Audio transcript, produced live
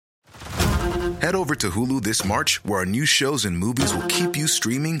Head over to Hulu this March, where our new shows and movies will keep you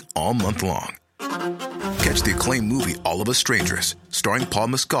streaming all month long. Catch the acclaimed movie All of Us Strangers, starring Paul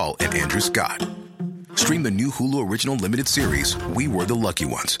Mescal and Andrew Scott. Stream the new Hulu original limited series We Were the Lucky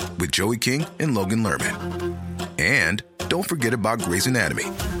Ones with Joey King and Logan Lerman. And don't forget about Grey's Anatomy.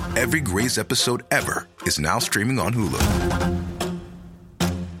 Every Grey's episode ever is now streaming on Hulu.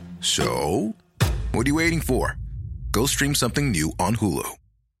 So, what are you waiting for? Go stream something new on Hulu.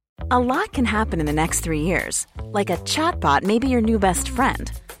 A lot can happen in the next 3 years. Like a chatbot may be your new best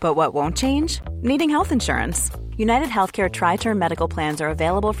friend. But what won't change? Needing health insurance. United Healthcare Tri-Term Medical Plans are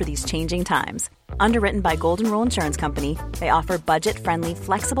available for these changing times. Underwritten by Golden Rule Insurance Company, they offer budget-friendly,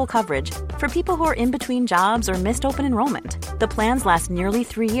 flexible coverage for people who are in between jobs or missed open enrollment. The plans last nearly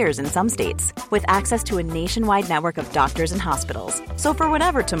 3 years in some states, with access to a nationwide network of doctors and hospitals. So for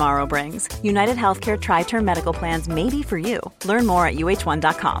whatever tomorrow brings, United Healthcare Tri-Term Medical Plans may be for you. Learn more at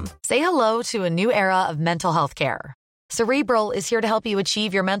uh1.com. Say hello to a new era of mental health care. Cerebral is here to help you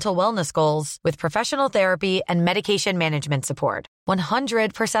achieve your mental wellness goals with professional therapy and medication management support.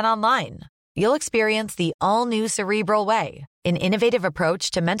 100% online. You'll experience the all-new Cerebral Way, an innovative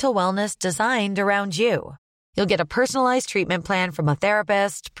approach to mental wellness designed around you. You'll get a personalized treatment plan from a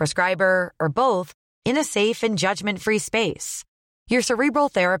therapist, prescriber, or both in a safe and judgment-free space. Your Cerebral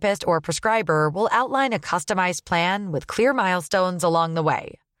therapist or prescriber will outline a customized plan with clear milestones along the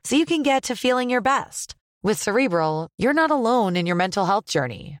way, so you can get to feeling your best. With Cerebral, you're not alone in your mental health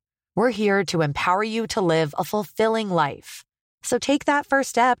journey. We're here to empower you to live a fulfilling life. So take that first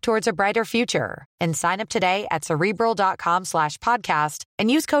step towards a brighter future and sign up today at Cerebral.com/podcast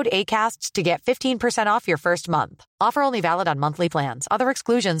and use code ACAST to get 15% off your first month. Offer only valid on monthly plans. Other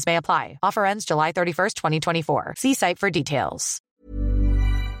exclusions may apply. Offer ends July 31st, 2024. See site for details.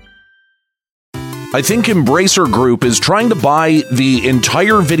 I think Embracer Group is trying to buy the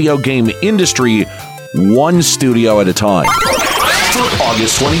entire video game industry one studio at a time. For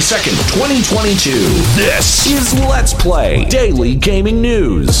August 22nd, 2022, this is Let's Play Daily Gaming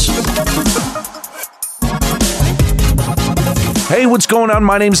News. Hey, what's going on?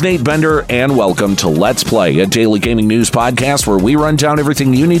 My name's Nate Bender, and welcome to Let's Play, a daily gaming news podcast where we run down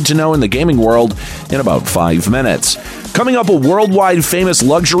everything you need to know in the gaming world in about 5 minutes. Coming up, a worldwide famous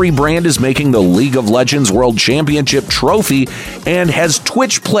luxury brand is making the League of Legends World Championship trophy, and has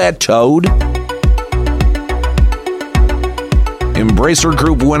Twitch plateaued? Embracer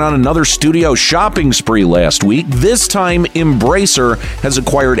Group went on another studio shopping spree last week. This time, Embracer has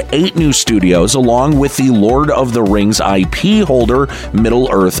acquired 8 new studios, along with the Lord of the Rings IP holder,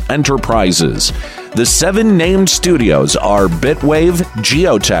 Middle-earth Enterprises. The 7 named studios are Bitwave,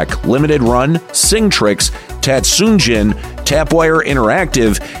 Geotech, Limited Run, Singtrix, Tatsunjin, Tapwire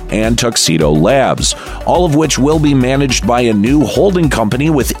Interactive, and Tuxedo Labs, all of which will be managed by a new holding company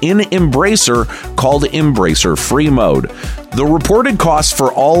within Embracer called Embracer Free Mode. The reported cost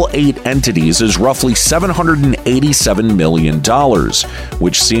for all 8 entities is roughly $787 million,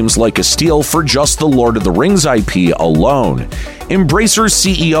 which seems like a steal for just the Lord of the Rings IP alone. Embracer's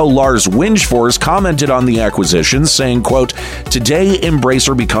CEO Lars Wingefors commented on the acquisition, saying, quote, "Today,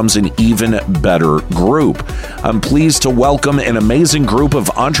 Embracer becomes an even better group. I'm pleased to welcome an amazing group of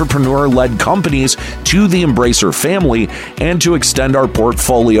entrepreneur-led companies to the Embracer family and to extend our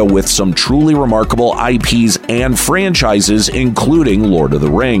portfolio with some truly remarkable IPs and franchises, including Lord of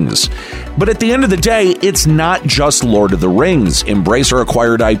the Rings." But at the end of the day, it's not just Lord of the Rings. Embracer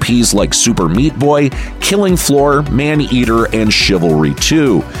acquired IPs like Super Meat Boy, Killing Floor, Man-Eater, and Chivalry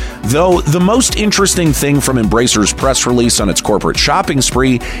 2. Though the most interesting thing from Embracer's press release on its corporate shopping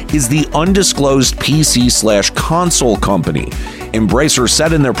spree is the undisclosed PC/console company. Embracer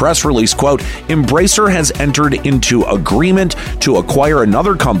said in their press release, quote, "Embracer has entered into agreement to acquire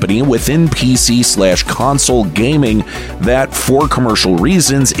another company within PC/console gaming that, for commercial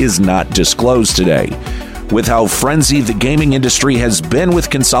reasons, is not disclosed today." With how frenzied the gaming industry has been with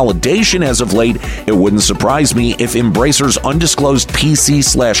consolidation as of late, it wouldn't surprise me if Embracer's undisclosed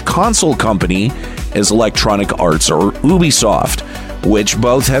PC/console company is Electronic Arts or Ubisoft, which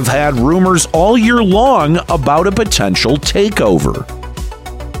both have had rumors all year long about a potential takeover.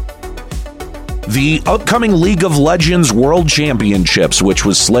 The upcoming League of Legends World Championships, which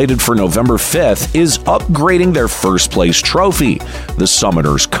was slated for November 5th, is upgrading their first-place trophy, the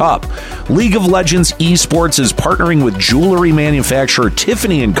Summoners Cup. League of Legends Esports is partnering with jewelry manufacturer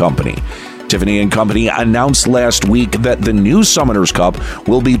Tiffany & Company. Tiffany & Company announced last week that the new Summoners Cup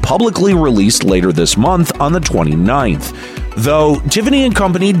will be publicly released later this month on the 29th. Though Tiffany &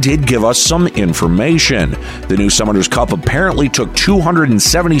 Company did give us some information. The new Summoners Cup apparently took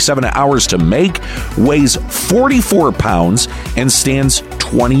 277 hours to make, weighs 44 pounds, and stands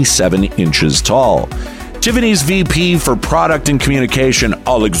 27 inches tall. Tiffany's VP for Product and Communication,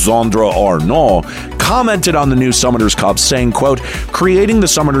 Alexandra Arnaud, commented on the new Summoners Cup, saying, quote, "Creating the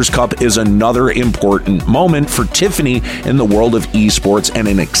Summoners Cup is another important moment for Tiffany in the world of esports and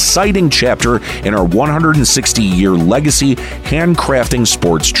an exciting chapter in our 160-year legacy handcrafting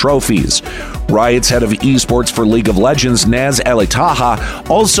sports trophies." Riot's head of esports for League of Legends, Naz Alitaha,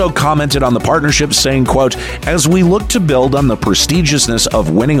 also commented on the partnership, saying, quote, "As we look to build on the prestigiousness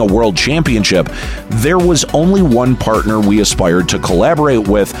of winning a world championship, there was only one partner we aspired to collaborate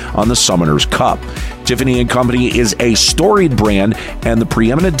with on the Summoners Cup. Tiffany & Company is a storied brand and the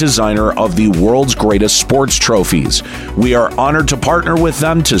preeminent designer of the world's greatest sports trophies. We are honored to partner with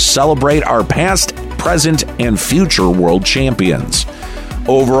them to celebrate our past, present, and future world champions."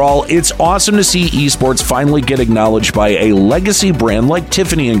 Overall, it's awesome to see esports finally get acknowledged by a legacy brand like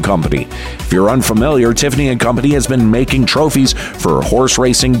Tiffany & Company. If you're unfamiliar, Tiffany & Company has been making trophies for horse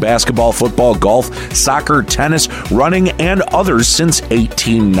racing, basketball, football, golf, soccer, tennis, running, and others since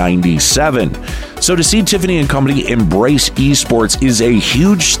 1897. So to see Tiffany & Company embrace esports is a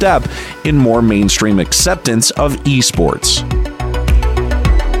huge step in more mainstream acceptance of esports.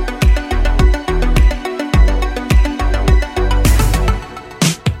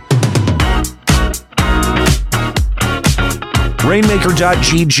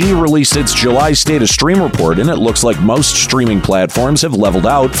 Rainmaker.gg released its July State of Stream report, and it looks like most streaming platforms have leveled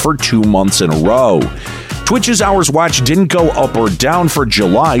out for 2 months in a row. Twitch's hours watched didn't go up or down for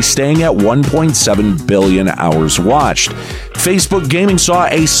July, staying at 1.7 billion hours watched. Facebook Gaming saw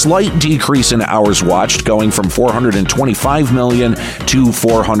a slight decrease in hours watched, going from 425 million to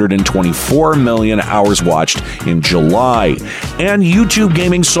 424 million hours watched in July. And YouTube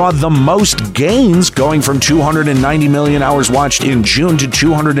Gaming saw the most gains, going from 290 million hours watched in June to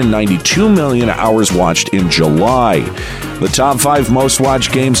 292 million hours watched in July. The top 5 most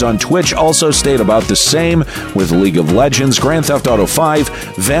watched games on Twitch also stayed about the same, with League of Legends, Grand Theft Auto 5,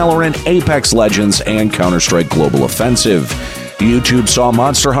 Valorant, Apex Legends, and Counter-Strike Global Offensive. YouTube saw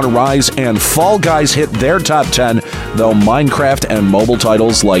Monster Hunter Rise and Fall Guys hit their top 10, though Minecraft and mobile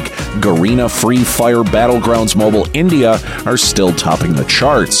titles like Garena Free Fire Battlegrounds Mobile India are still topping the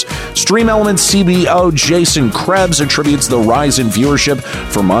charts. Stream Elements CBO Jason Krebs attributes the rise in viewership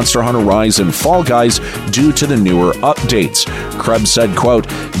for Monster Hunter Rise and Fall Guys due to the newer updates. Krebs said, quote,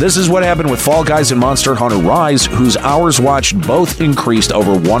 "This is what happened with Fall Guys and Monster Hunter Rise, whose hours watched both increased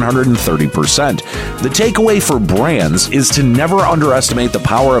over 130%. The takeaway for brands is to never underestimate the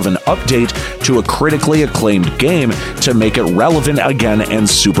power of an update to a critically acclaimed game to make it relevant again and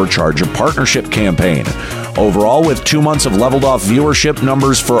supercharge a partnership campaign." Overall, with 2 months of leveled off viewership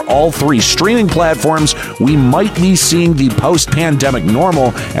numbers for all 3 streaming platforms, we might be seeing the post-pandemic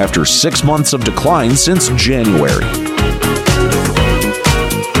normal after 6 months of decline since January.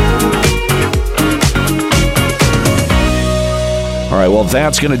 All right, well,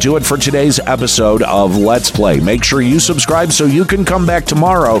 that's going to do it for today's episode of Let's Play. Make sure you subscribe so you can come back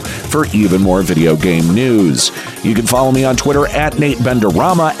tomorrow for even more video game news. You can follow me on Twitter at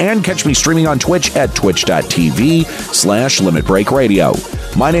NateBenderama and catch me streaming on Twitch at twitch.tv/Limit Break Radio.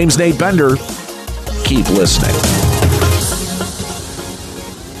 My name's Nate Bender. Keep listening.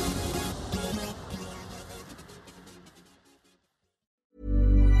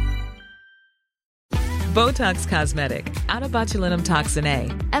 Botox Cosmetic, out of botulinum toxin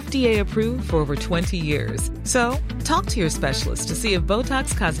A, FDA approved for over 20 years. So, talk to your specialist to see if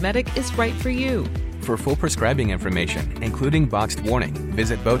Botox Cosmetic is right for you. For full prescribing information, including boxed warning,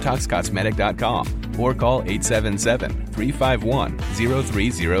 visit BotoxCosmetic.com or call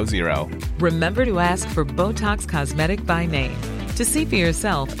 877-351-0300. Remember to ask for Botox Cosmetic by name. To see for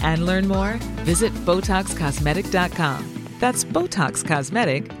yourself and learn more, visit BotoxCosmetic.com. That's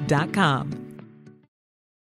BotoxCosmetic.com.